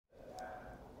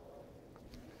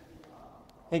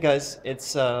Hey guys,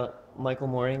 it's Michael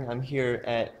Mooring. I'm here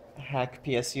at Hack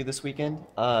PSU this weekend.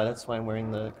 That's why I'm wearing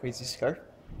the crazy scarf.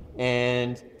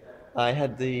 And I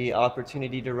had the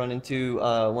opportunity to run into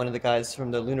one of the guys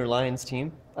from the Lunar Lions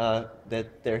team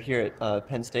that they're here at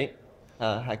Penn State,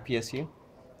 Hack PSU.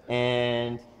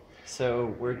 And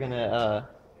so we're gonna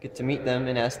get to meet them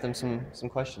and ask them some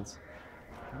questions.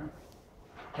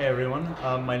 Hey everyone,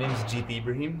 my name is Jeet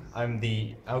Ibrahim. I'm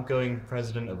the outgoing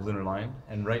president of Lunar Lion,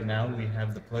 and right now we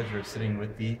have the pleasure of sitting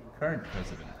with the current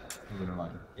president of Lunar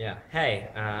Lion. Yeah. Hey,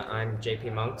 I'm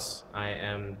JP Monks. I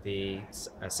am a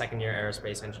second-year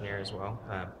aerospace engineer as well,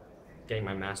 getting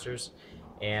my master's,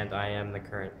 and I am the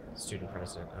current student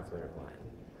president of Lunar Lion.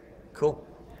 Cool.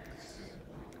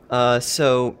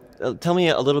 Tell me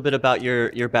a little bit about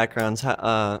your backgrounds,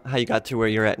 how you got to where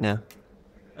you're at now.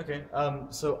 Okay,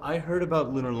 so I heard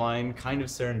about Lunar Lion kind of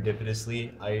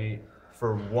serendipitously.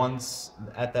 For once,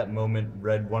 at that moment,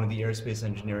 read one of the aerospace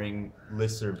engineering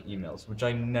listserv emails, which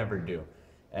I never do.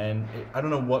 And I don't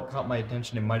know what caught my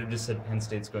attention. It might have just said Penn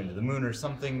State's going to the moon or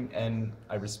something, and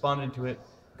I responded to it,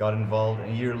 got involved.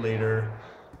 A year later,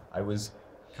 I was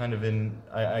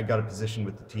I got a position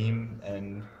with the team,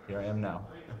 and here I am now.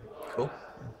 Cool.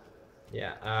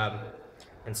 Yeah.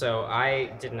 And so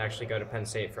I didn't actually go to Penn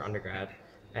State for undergrad.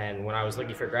 And when I was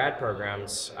looking for grad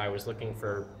programs, I was looking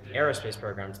for aerospace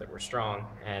programs that were strong.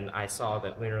 And I saw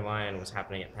that Lunar Lion was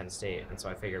happening at Penn State. And so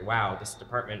I figured, wow, this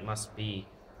department must be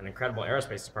an incredible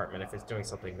aerospace department if it's doing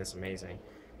something this amazing.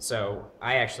 So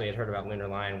I actually had heard about Lunar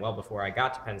Lion well before I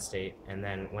got to Penn State. And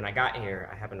then when I got here,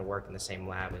 I happened to work in the same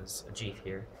lab as Ajit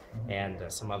here and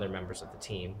some other members of the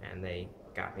team. And they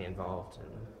got me involved and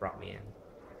brought me in.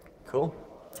 Cool.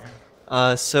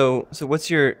 So what's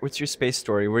your space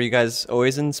story? Were you guys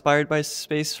always inspired by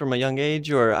space from a young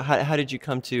age, or how did you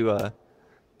come to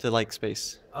like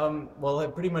space? Well, I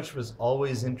pretty much was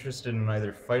always interested in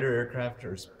either fighter aircraft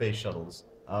or space shuttles.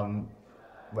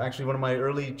 Actually, one of my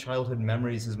early childhood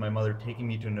memories is my mother taking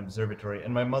me to an observatory,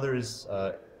 and my mother is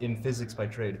in physics by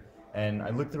trade. And I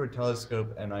looked through her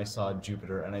telescope and I saw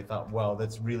Jupiter, and I thought, wow,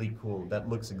 that's really cool. That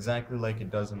looks exactly like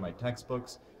it does in my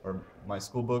textbooks or my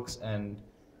school books, and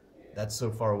that's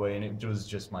so far away, and it was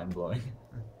just mind-blowing.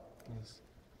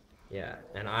 Yeah,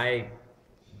 and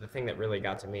the thing that really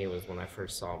got to me was when I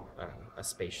first saw a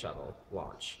space shuttle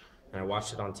launch. And I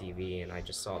watched it on TV, and I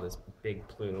just saw this big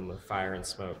plume of fire and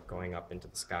smoke going up into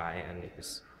the sky, and it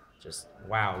was just,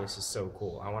 wow, this is so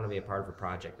cool. I want to be a part of a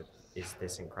project that is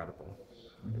this incredible.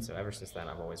 And so ever since then,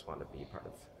 I've always wanted to be part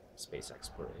of space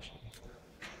exploration.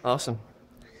 Awesome.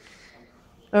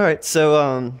 All right,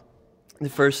 so the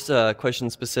first question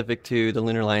specific to the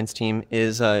Lunar Lions team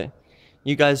is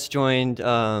you guys joined,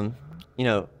 kind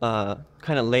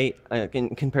of late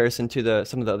in comparison to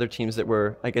some of the other teams that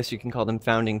were, I guess you can call them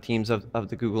founding teams of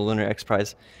the Google Lunar X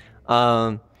Prize.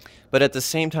 But at the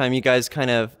same time, you guys kind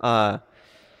of,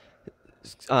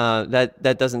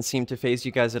 that doesn't seem to phase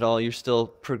you guys at all. You're still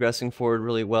progressing forward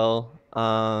really well.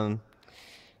 You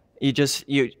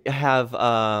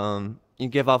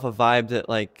give off a vibe that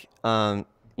like,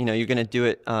 you're going to do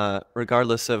it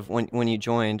regardless of when you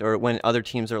joined or when other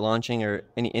teams are launching or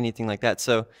anything like that.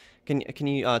 So can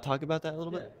you talk about that a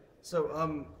little bit?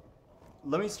 So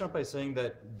let me start by saying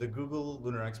that the Google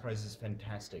Lunar X Prize is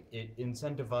fantastic. It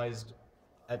incentivized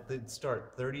at the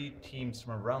start 30 teams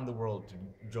from around the world to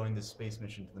join this space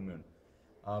mission to the moon.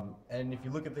 And if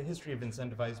you look at the history of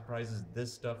incentivized prizes,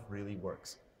 this stuff really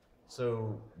works.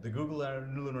 So the Google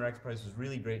Lunar X Prize was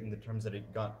really great in the terms that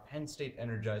it got Penn State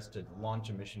energized to launch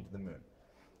a mission to the moon.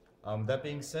 That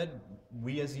being said,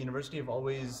 we as a university have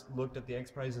always looked at the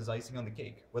X Prize as icing on the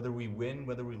cake. Whether we win,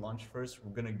 whether we launch first,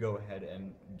 we're going to go ahead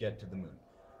and get to the moon.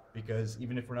 Because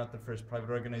even if we're not the first private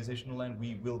organization to land,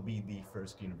 we will be the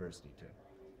first university to.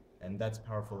 And that's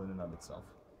powerful in and of itself.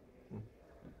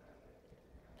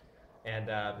 And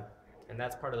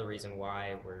that's part of the reason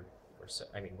why we're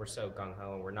so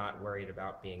gung-ho, and we're not worried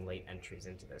about being late entries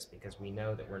into this, because we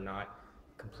know that we're not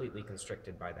completely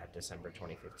constricted by that December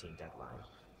 2015 deadline.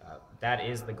 That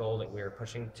is the goal that we're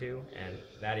pushing to, and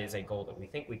that is a goal that we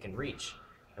think we can reach,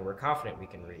 and we're confident we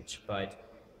can reach. But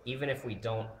even if we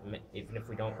don't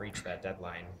reach that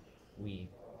deadline, we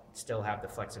still have the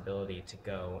flexibility to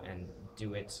go and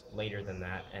do it later than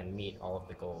that and meet all of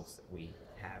the goals that we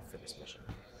have for this mission.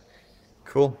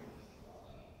 Cool.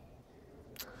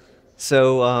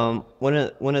 So one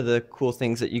of the cool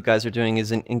things that you guys are doing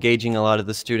is engaging a lot of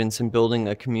the students and building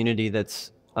a community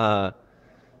that's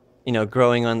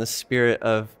growing on the spirit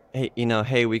of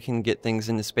hey, we can get things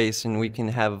into space and we can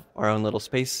have our own little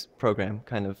space program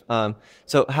kind of.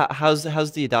 So how's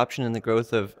the adoption and the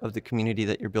growth of the community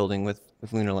that you're building with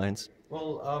Lunar Lions?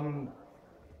 Well,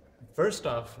 First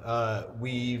off,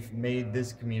 we've made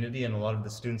this community and a lot of the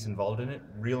students involved in it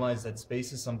realize that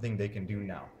space is something they can do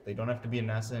now. They don't have to be a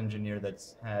NASA engineer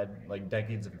that's had like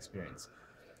decades of experience.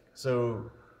 So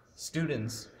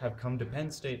students have come to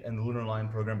Penn State and the Lunar Lion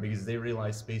program because they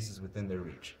realize space is within their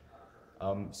reach.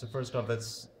 So first off,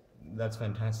 that's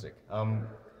fantastic.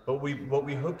 But what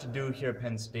we hope to do here at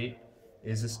Penn State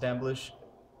is establish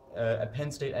at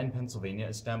Penn State and Pennsylvania,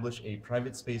 establish a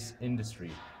private space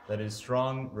industry that is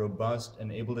strong, robust,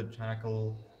 and able to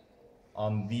tackle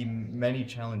the many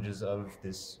challenges of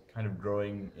this kind of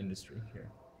growing industry here.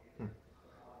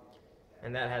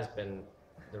 And that has been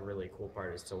the really cool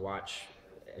part, is to watch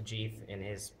Ajith in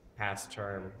his past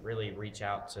term really reach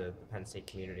out to the Penn State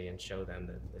community and show them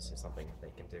that this is something that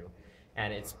they can do.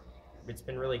 And it's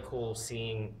been really cool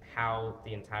seeing how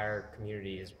the entire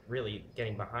community is really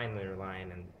getting behind Lunar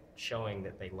Lion and showing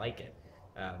that they like it.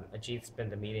 Ajith's been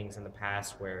to meetings in the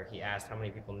past where he asked how many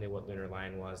people knew what Lunar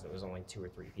Lion was, and it was only 2 or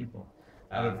 3 people.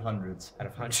 Out of hundreds. Out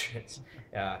of hundreds.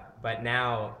 But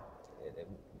now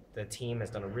the team has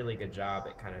done a really good job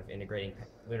at kind of integrating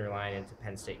Lunar Lion into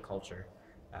Penn State culture.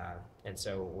 And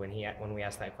so when we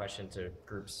ask that question to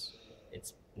groups,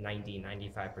 it's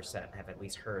 95% have at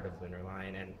least heard of Lunar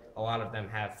Lion, and a lot of them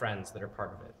have friends that are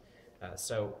part of it.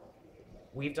 So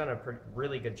we've done a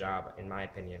really good job, in my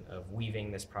opinion, of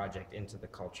weaving this project into the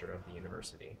culture of the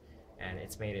university, and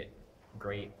it's made it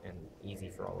great and easy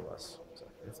for all of us. So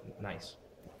it's nice.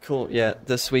 Cool. Yeah,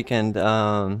 this weekend,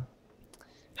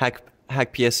 Hack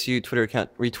PSU Twitter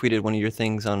account retweeted one of your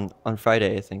things on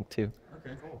Friday, I think, too.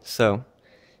 Okay, cool. So,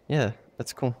 yeah,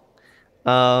 that's cool.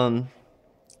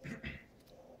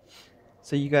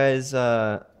 So you guys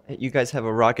have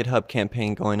a Rocket Hub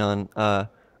campaign going on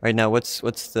right now. What's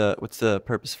the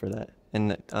purpose for that?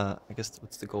 And I guess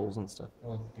what's the goals and stuff?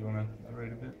 Well, do you want to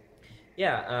elaborate a bit?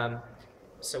 Yeah.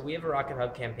 So we have a Rocket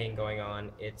Hub campaign going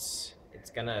on.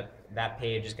 That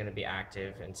page is gonna be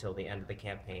active until the end of the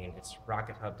campaign. It's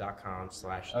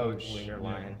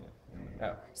rockethub.com/lunarlion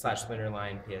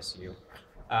 /lunarlion PSU.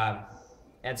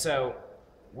 And so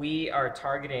we're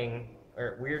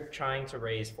trying to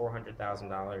raise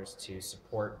 $400,000 to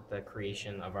support the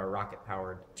creation of our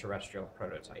rocket-powered terrestrial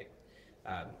prototype.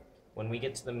 When we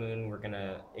get to the moon, we're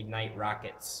gonna ignite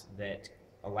rockets that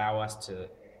allow us to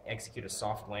execute a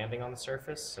soft landing on the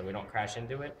surface so we don't crash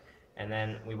into it. And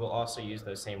then we will also use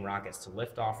those same rockets to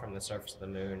lift off from the surface of the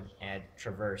moon and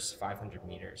traverse 500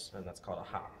 meters, and that's called a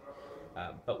hop.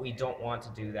 But we don't want to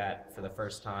do that for the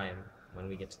first time when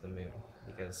we get to the moon,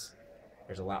 because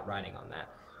there's a lot riding on that.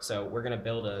 So we're going to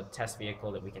build a test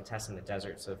vehicle that we can test in the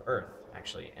deserts of Earth,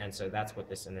 actually. And so that's what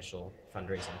this initial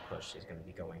fundraising push is going to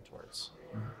be going towards.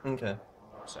 Okay.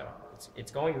 So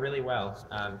it's going really well.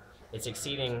 It's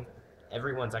exceeding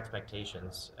everyone's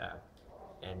expectations.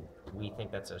 And we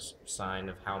think that's a sign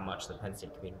of how much the Penn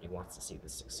State community wants to see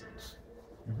this succeed.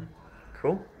 Mm-hmm.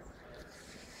 Cool.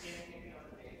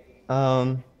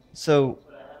 So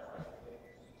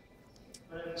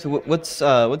what's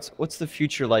the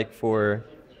future like for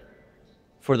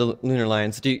the Lunar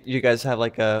Lions? Do you guys have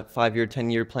like a 5-year,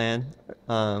 10-year plan?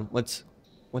 What's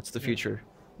the future?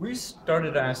 We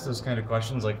started to ask those kind of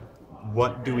questions, like,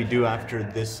 what do we do after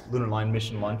this Lunar Lion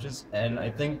mission launches? And I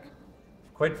think,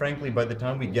 quite frankly, by the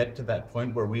time we get to that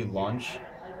point where we launch,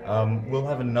 we'll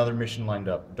have another mission lined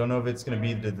up. Don't know if it's going to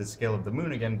be to the scale of the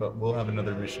moon again, but we'll have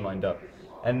another mission lined up.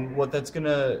 And what that's going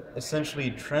to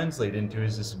essentially translate into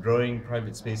is this growing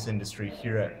private space industry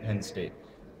here at Penn State.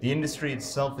 The industry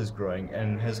itself is growing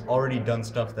and has already done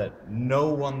stuff that no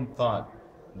one thought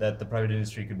that the private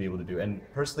industry could be able to do. And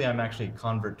personally, I'm actually a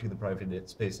convert to the private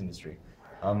space industry.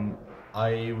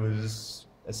 I was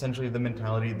essentially the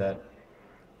mentality that,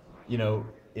 you know,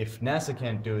 if NASA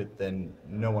can't do it, then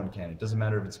no one can. It doesn't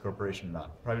matter if it's a corporation or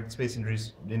not. Private space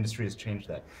industry has changed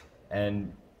that.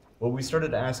 And what we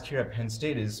started to ask here at Penn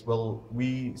State is, well,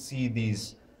 we see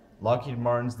these Lockheed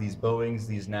Martins, these Boeings,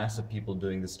 these NASA people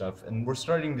doing this stuff, and we're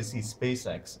starting to see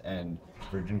SpaceX and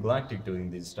Virgin Galactic doing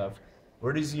this stuff.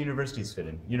 Where does universities fit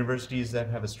in? Universities that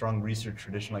have a strong research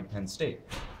tradition like Penn State.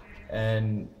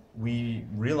 And we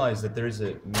realize that there's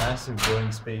a massive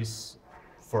growing space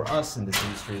for us in this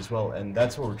industry as well, and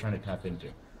that's what we're trying to tap into.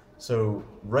 So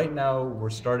right now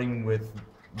we're starting with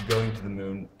going to the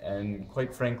moon, and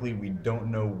quite frankly, we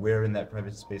don't know where in that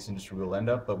private space industry we'll end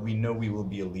up, but we know we will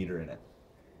be a leader in it.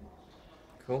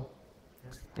 Cool.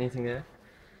 Anything there?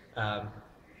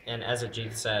 And as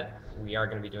Ajith said, we are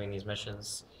going to be doing these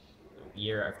missions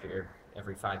year after year,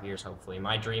 every 5 years, hopefully.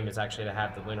 My dream is actually to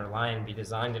have the Lunar Lion be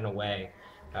designed in a way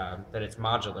that it's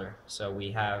modular. So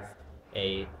we have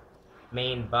a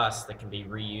main bus that can be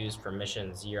reused for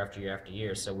missions year after year after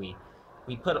year. So we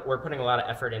we're putting a lot of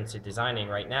effort into designing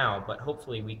right now, but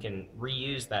hopefully we can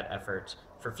reuse that effort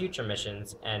for future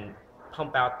missions and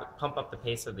pump up the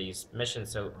pace of these missions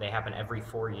so they happen every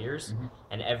 4 years,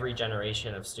 and every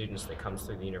generation of students that comes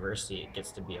through the university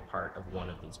gets to be a part of one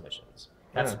of these missions.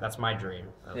 That's my dream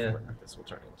of what this will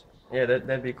turn into. Yeah,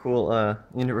 that'd be a cool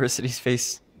university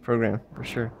space program for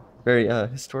sure. Very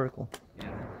historical. Yeah.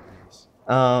 Nice.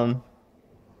 All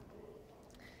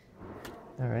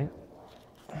right.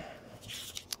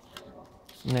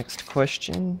 Next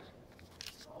question,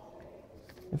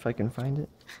 if I can find it.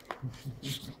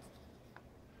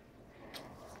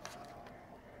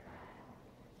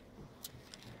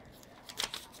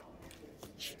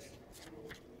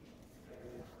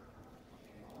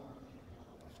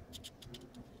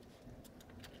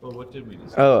 Well, what did we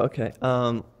discuss? Oh, okay.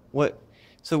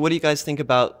 So what do you guys think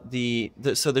about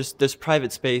so there's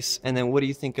private space, and then what do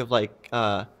you think of like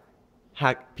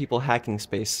people hacking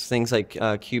space, things like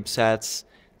CubeSats,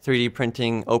 3D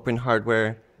printing, open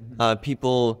hardware,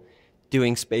 people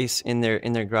doing space in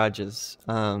their garages.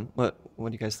 What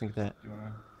do you guys think of that?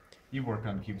 You've worked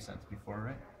on CubeSats before,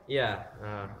 right? Yeah,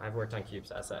 I've worked on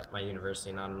CubeSats at my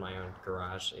university, not in my own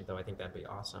garage, though I think that'd be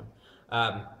awesome.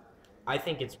 I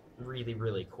think it's really,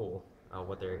 really cool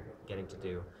what they're getting to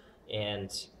do.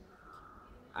 And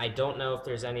I don't know if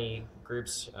there's any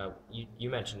groups, you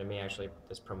mentioned to me actually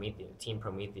this Team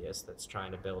Prometheus that's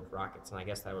trying to build rockets, and I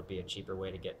guess that would be a cheaper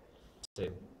way to get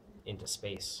into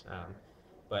space.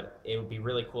 But it would be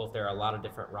really cool if there are a lot of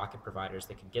different rocket providers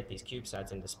that could get these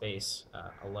CubeSats into space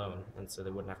alone, and so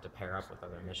they wouldn't have to pair up with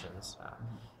other missions.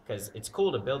 Because it's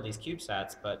cool to build these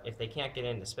CubeSats, but if they can't get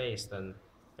into space, then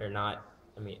they're not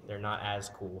as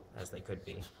cool as they could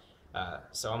be.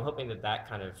 So I'm hoping that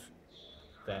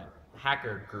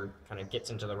hacker group kind of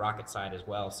gets into the rocket side as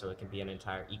well, so it can be an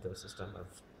entire ecosystem of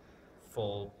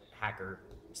full hacker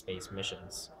space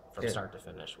missions from start to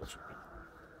finish, which would be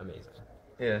amazing.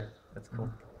 Yeah, that's cool.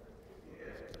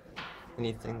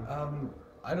 Anything?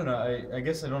 I don't know. I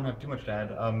guess I don't have too much to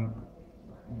add.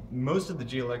 Most of the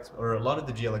GLX, or a lot of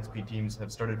the GLXP teams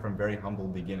have started from very humble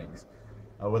beginnings.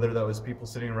 Whether that was people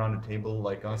sitting around a table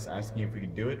like us asking if we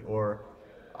could do it, or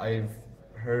I've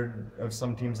heard of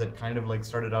some teams that kind of like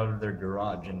started out of their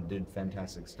garage and did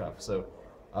fantastic stuff. So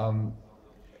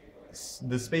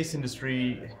the space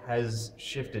industry has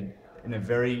shifted in a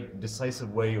very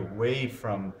decisive way away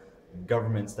from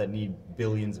governments that need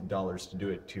billions of dollars to do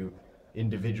it to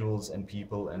individuals and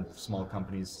people and small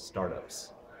companies,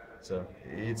 startups. So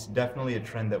it's definitely a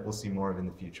trend that we'll see more of in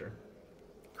the future.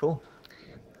 Cool.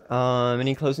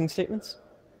 Any closing statements?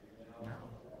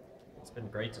 It's been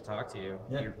great to talk to you.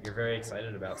 Yeah. You're very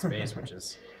excited about space, which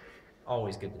is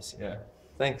always good to see. Yeah.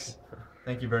 Thanks.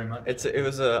 Thank you very much. It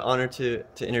was an honor to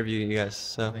interview you guys.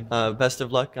 So best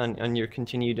of luck on your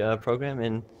continued program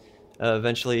and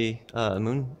eventually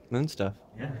moon stuff.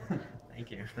 Yeah. Thank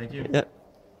you. Thank you. Yep.